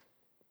great.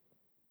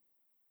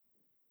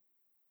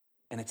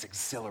 And it's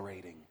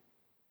exhilarating.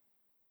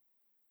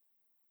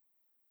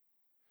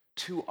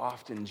 Too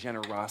often,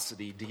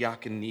 generosity,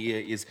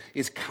 diakonia,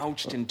 is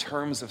couched in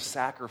terms of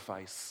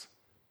sacrifice,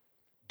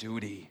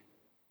 duty,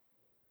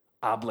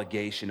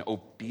 obligation,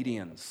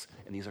 obedience,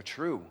 and these are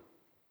true.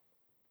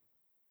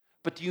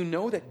 But do you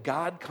know that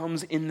God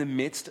comes in the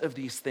midst of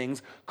these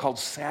things called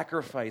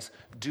sacrifice,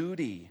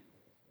 duty,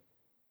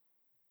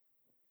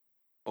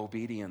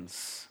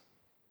 obedience,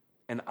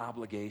 and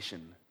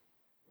obligation,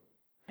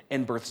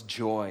 and births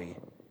joy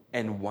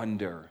and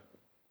wonder,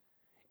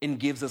 and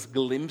gives us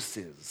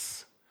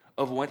glimpses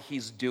of what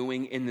he's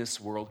doing in this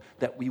world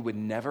that we would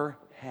never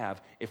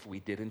have if we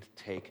didn't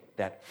take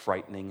that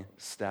frightening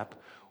step.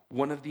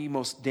 One of the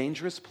most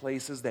dangerous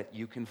places that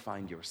you can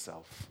find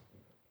yourself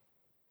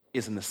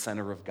is in the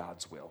center of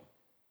God's will.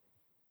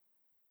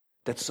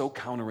 That's so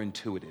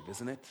counterintuitive,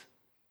 isn't it?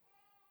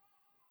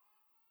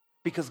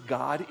 Because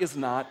God is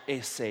not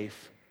a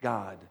safe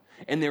God,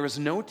 and there is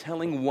no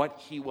telling what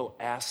he will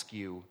ask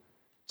you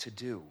to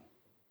do.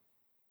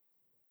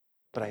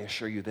 But I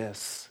assure you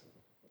this,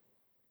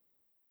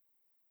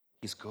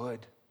 he's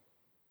good.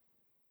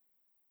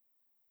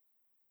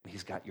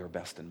 He's got your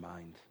best in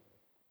mind.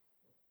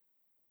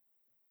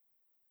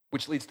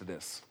 Which leads to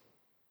this.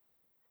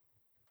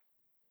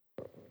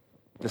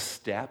 The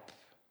step,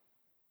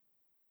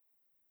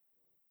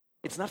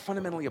 it's not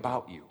fundamentally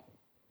about you.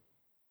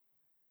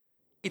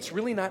 It's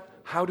really not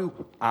how do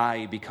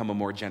I become a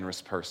more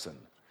generous person?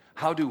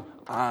 How do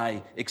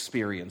I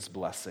experience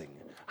blessing?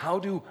 How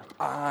do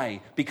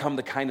I become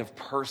the kind of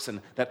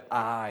person that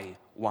I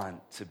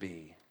want to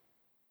be?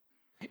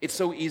 It's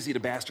so easy to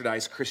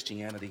bastardize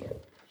Christianity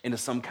into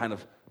some kind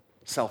of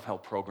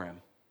self-help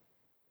program,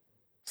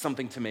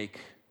 something to make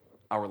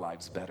our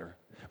lives better.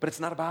 But it's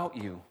not about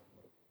you.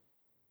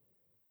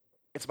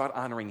 It's about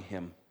honoring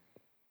him.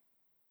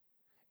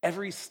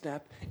 Every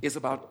step is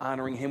about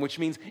honoring him, which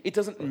means it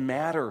doesn't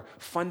matter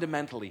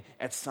fundamentally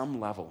at some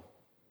level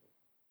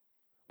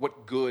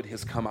what good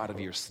has come out of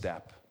your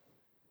step.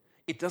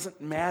 It doesn't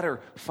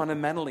matter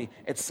fundamentally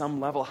at some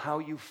level how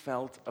you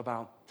felt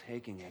about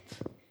taking it.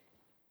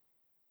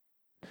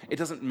 It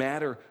doesn't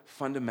matter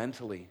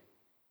fundamentally.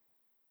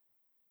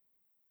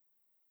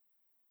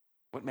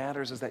 What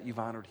matters is that you've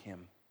honored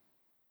him,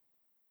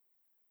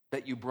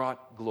 that you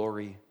brought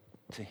glory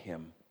to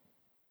him.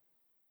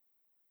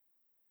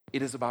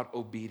 It is about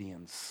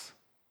obedience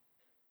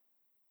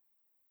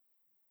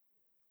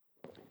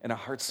and a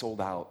heart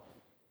sold out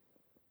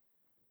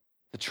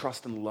to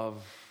trust and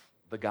love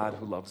the God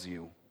who loves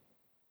you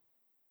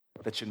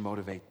that should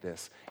motivate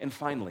this. And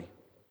finally,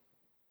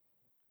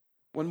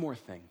 one more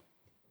thing.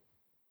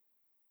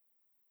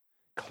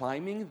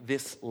 Climbing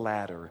this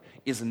ladder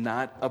is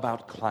not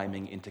about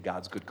climbing into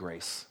God's good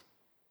grace.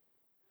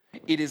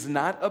 It is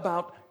not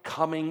about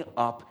coming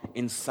up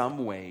in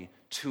some way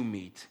to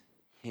meet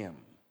him.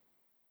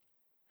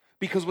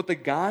 Because what the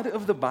God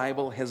of the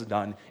Bible has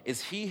done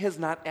is he has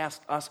not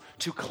asked us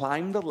to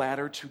climb the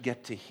ladder to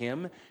get to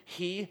him.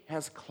 He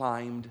has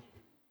climbed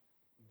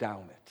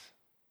down it.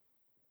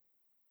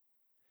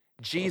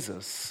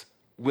 Jesus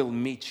will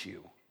meet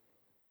you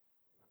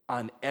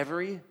on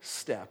every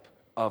step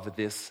of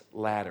this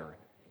ladder,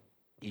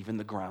 even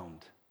the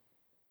ground.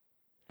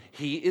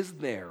 He is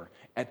there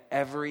at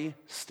every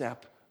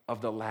step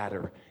of the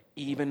ladder,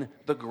 even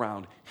the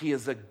ground. He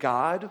is a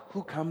God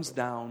who comes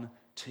down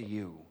to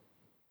you.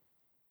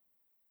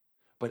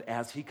 But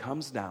as he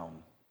comes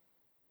down,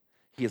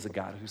 he is a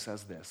God who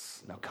says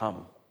this, now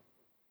come,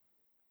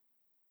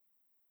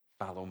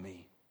 follow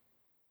me.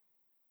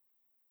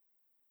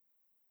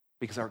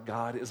 Because our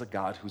God is a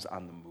God who's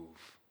on the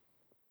move,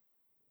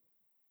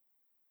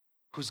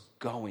 who's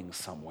going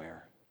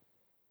somewhere,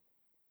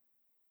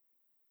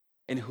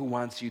 and who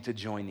wants you to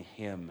join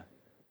him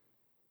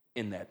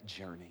in that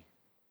journey.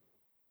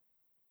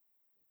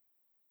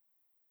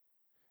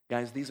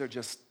 Guys, these are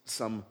just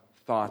some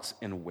thoughts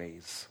and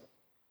ways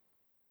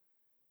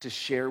to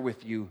share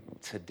with you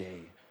today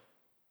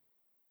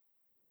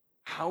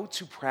how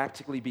to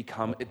practically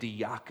become a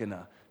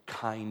diakonia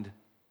kind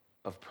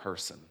of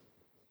person.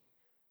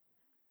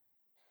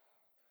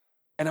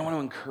 And I want to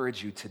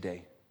encourage you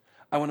today.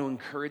 I want to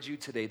encourage you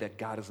today that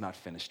God is not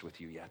finished with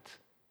you yet.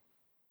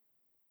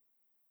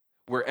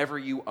 Wherever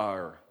you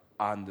are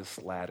on this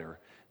ladder,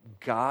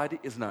 God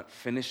is not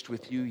finished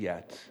with you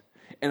yet.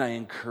 And I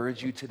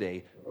encourage you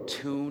today,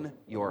 tune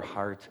your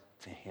heart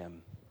to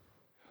him.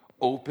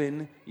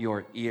 Open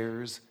your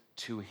ears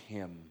to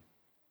him.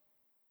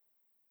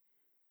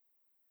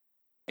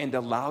 And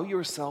allow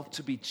yourself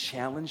to be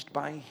challenged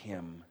by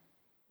him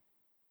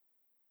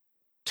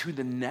to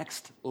the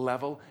next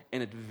level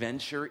and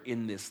adventure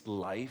in this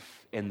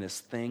life and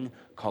this thing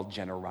called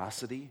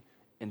generosity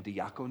and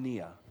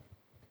diakonia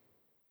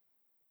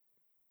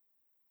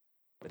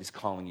that he's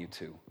calling you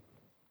to.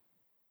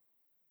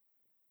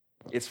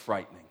 It's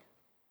frightening,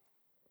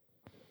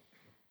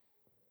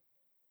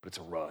 but it's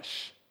a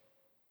rush.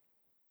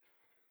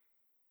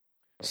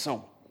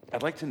 So,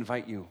 I'd like to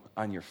invite you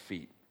on your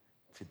feet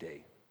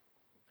today.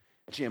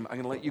 Jim, I'm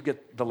going to let you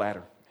get the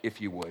ladder,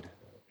 if you would.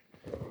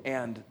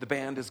 And the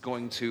band is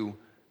going to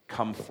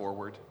come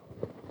forward.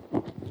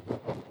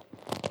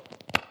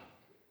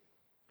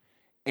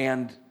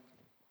 And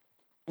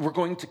we're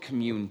going to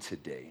commune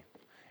today.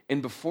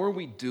 And before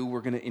we do,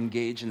 we're going to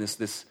engage in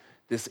this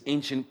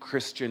ancient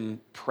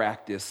Christian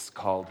practice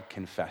called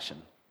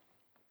confession.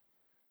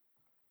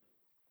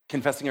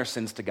 Confessing our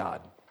sins to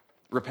God,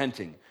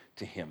 repenting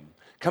to him,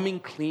 coming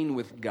clean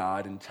with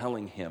God and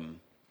telling him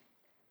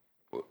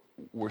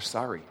we're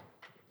sorry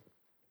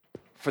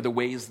for the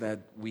ways that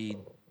we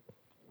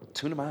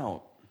tune him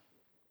out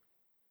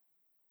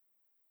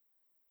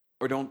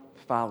or don't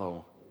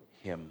follow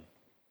him.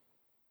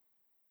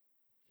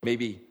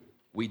 Maybe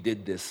we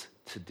did this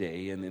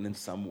today and in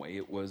some way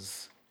it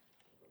was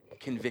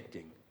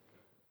convicting.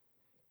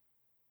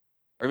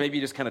 Or maybe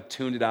you just kind of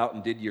tuned it out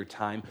and did your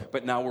time,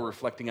 but now we're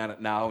reflecting on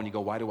it now and you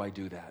go, why do I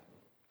do that?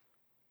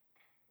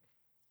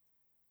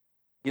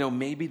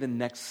 Maybe the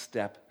next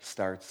step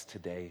starts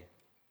today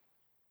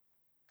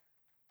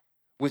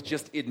with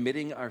just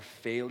admitting our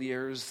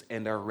failures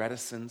and our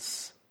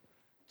reticence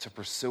to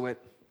pursue it.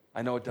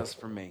 I know it does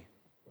for me.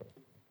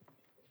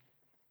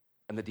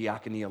 And the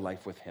diakonia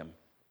life with him.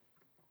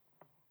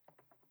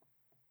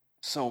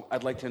 So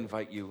I'd like to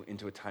invite you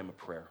into a time of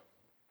prayer.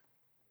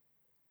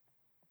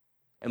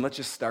 And let's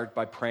just start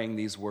by praying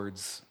these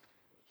words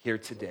here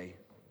today.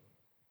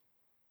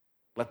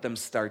 Let them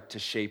start to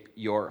shape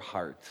your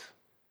heart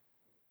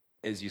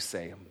as you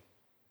say them.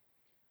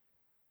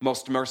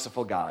 Most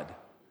merciful God,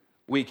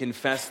 we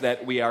confess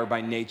that we are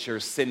by nature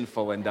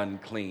sinful and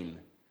unclean.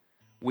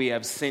 We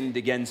have sinned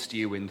against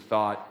you in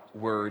thought,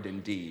 word,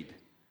 and deed,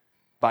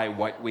 by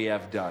what we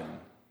have done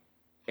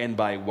and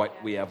by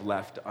what we have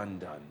left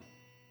undone.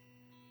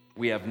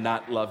 We have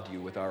not loved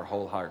you with our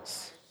whole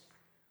hearts.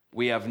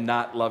 We have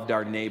not loved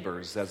our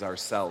neighbors as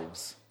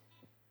ourselves.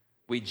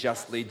 We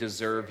justly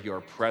deserve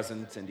your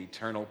present and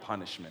eternal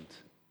punishment.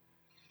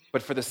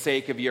 But for the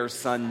sake of your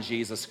Son,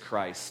 Jesus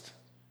Christ,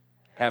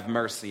 have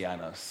mercy on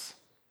us.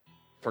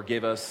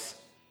 Forgive us,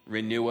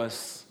 renew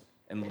us,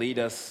 and lead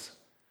us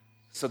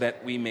so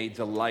that we may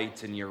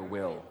delight in your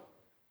will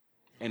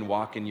and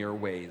walk in your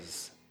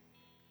ways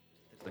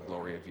to the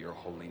glory of your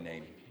holy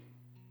name.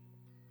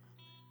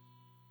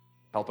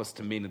 Help us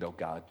to mean it, O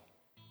God.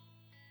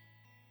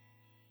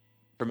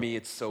 For me,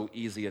 it's so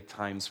easy at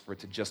times for it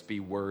to just be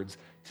words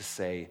to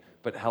say,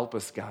 but help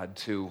us, God,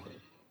 to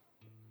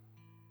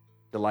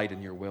delight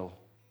in your will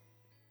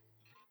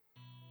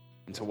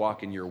and to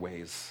walk in your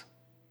ways.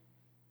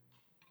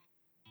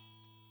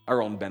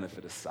 Our own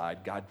benefit aside,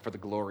 God, for the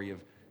glory of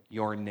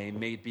your name,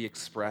 may it be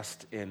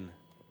expressed in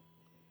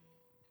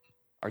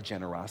our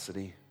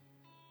generosity,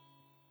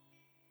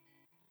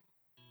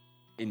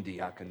 in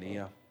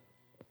diakonia,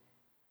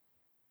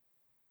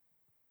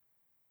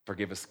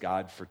 Forgive us,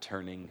 God, for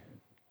turning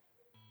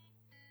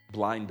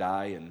blind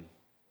eye and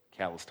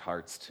calloused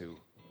hearts to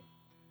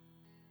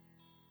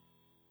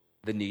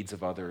the needs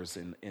of others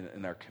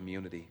in our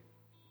community.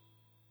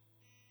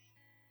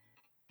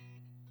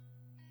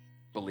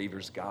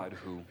 Believers, God,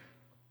 who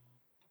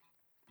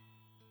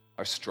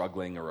are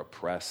struggling or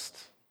oppressed.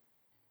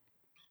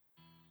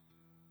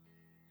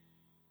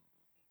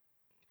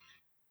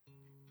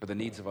 For the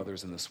needs of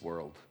others in this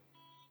world.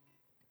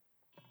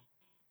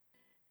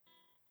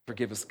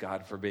 Forgive us,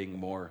 God, for being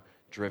more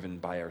driven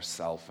by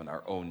ourselves and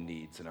our own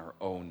needs and our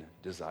own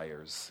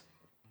desires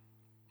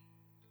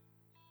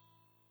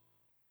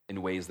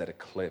in ways that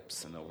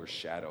eclipse and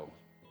overshadow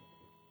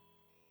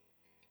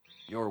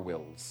your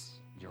will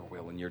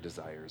and your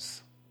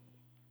desires.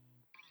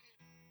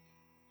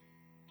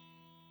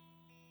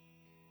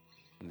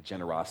 And the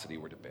generosity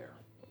we're to bear.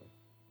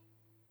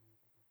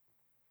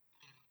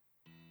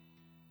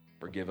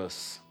 Forgive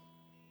us,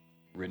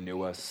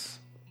 renew us,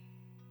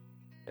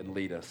 and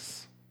lead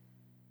us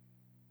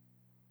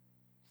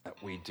that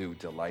we do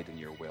delight in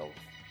your will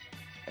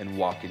and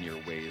walk in your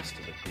ways to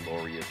the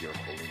glory of your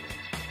holy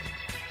name.